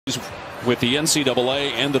With the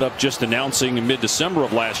NCAA, ended up just announcing in mid-December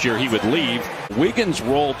of last year he would leave. Wiggins'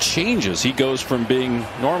 role changes. He goes from being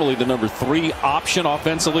normally the number 3 option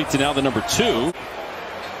offensively to now the number 2.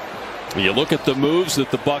 You look at the moves that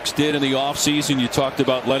the Bucks did in the offseason. You talked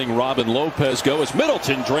about letting Robin Lopez go as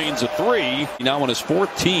Middleton drains a 3. Now on his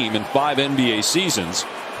 4th team in 5 NBA seasons.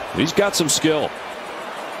 He's got some skill.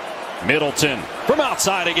 Middleton from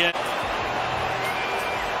outside again.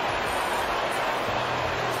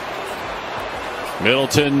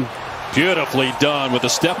 Middleton beautifully done with a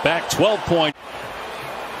step back 12-point.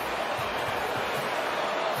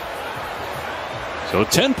 So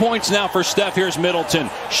 10 points now for Steph. Here's Middleton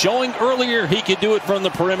showing earlier he could do it from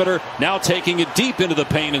the perimeter. Now taking it deep into the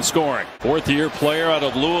paint and scoring. 4th-year player out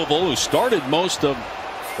of Louisville who started most of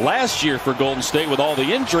last year for Golden State with all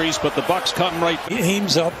the injuries, but the Bucks come right. He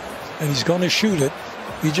aims up and he's going to shoot it.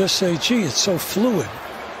 You just say, gee, it's so fluid.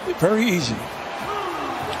 Very easy.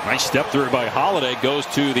 Nice step through by Holiday, goes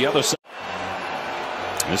to the other side.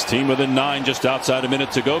 This team within 9, just outside a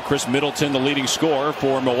minute to go. Khris Middleton, the leading scorer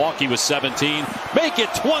for Milwaukee, with 17. Make it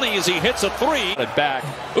 20 as he hits a 3. Back.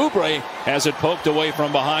 Oubre has it poked away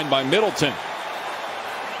from behind by Middleton.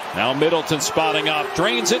 Now Middleton spotting up,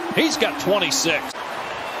 drains it. He's got 26.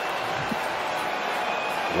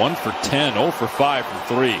 1 for 10, 0 for 5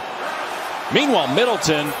 from 3. Meanwhile,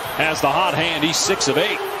 Middleton has the hot hand. He's 6 of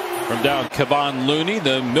 8. From down Kevon Looney,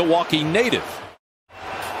 the Milwaukee native.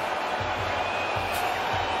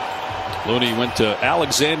 Looney went to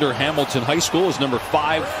Alexander Hamilton High School as number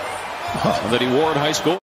 5 that he wore in high school.